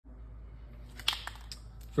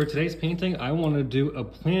For today's painting, I want to do a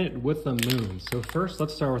planet with a moon. So first,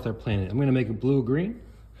 let's start with our planet. I'm going to make it blue-green.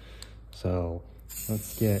 So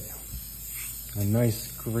let's get a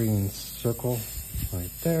nice green circle right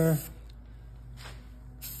there.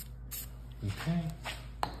 Okay.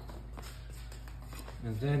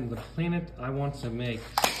 And then the planet, I want to make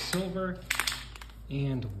silver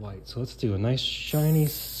and white. So let's do a nice shiny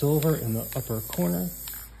silver in the upper corner.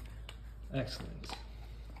 Excellent.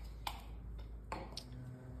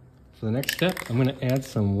 For the next step, I'm going to add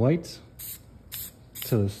some white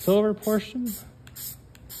to the silver portion,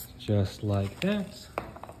 just like that.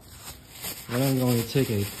 Then I'm going to take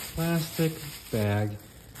a plastic bag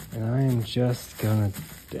and I am just going to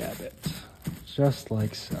dab it, just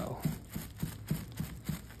like so.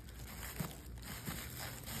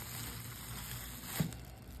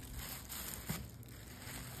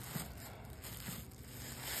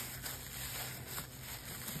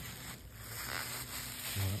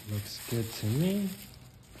 That looks good to me.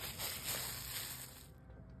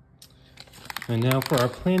 And now for our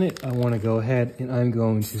planet, I want to go ahead and I'm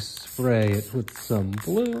going to spray it with some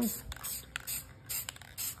blue,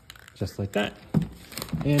 just like that.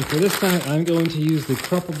 And for this side, I'm going to use the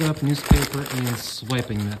crumpled up newspaper and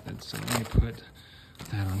swiping method. So let me put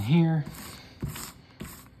that on here.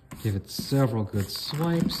 Give it several good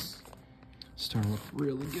swipes. Start to look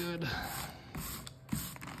really good. A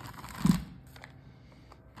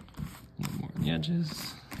little more on the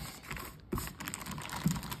edges.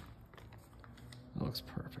 That looks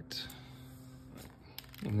perfect.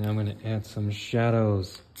 And now I'm going to add some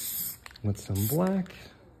shadows with some black,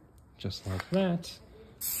 just like that.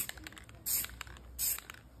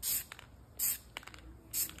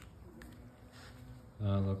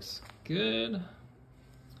 That looks good.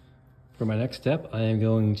 For my next step, I am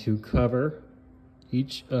going to cover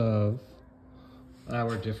each of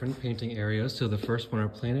our different painting areas. So the first one, our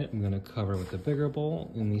planet, I'm going to cover with a bigger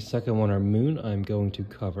bowl. And the second one, our moon, I'm going to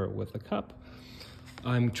cover with a cup.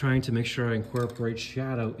 I'm trying to make sure I incorporate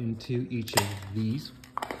shadow into each of these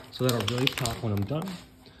so that'll really pop when I'm done.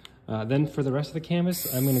 Then for the rest of the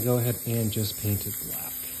canvas, I'm going to go ahead and just paint it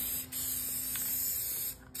black.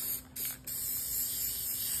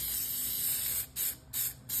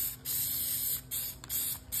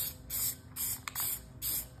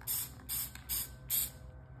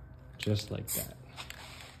 Just like that.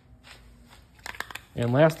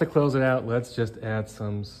 And last, to close it out, let's just add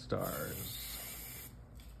some stars.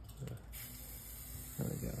 There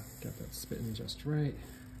we go, got that spitting just right.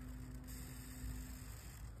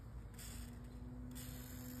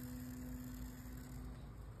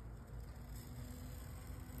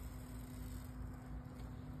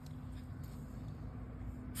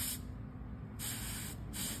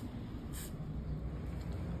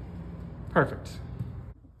 Perfect.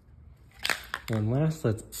 And last,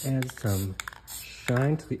 let's add some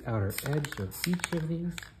shine to the outer edge of each of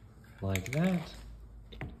these, like that.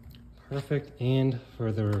 Perfect, and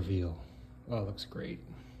for the reveal. Oh, looks great.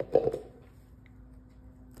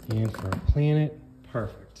 And for our planet,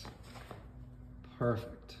 perfect.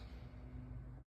 Perfect.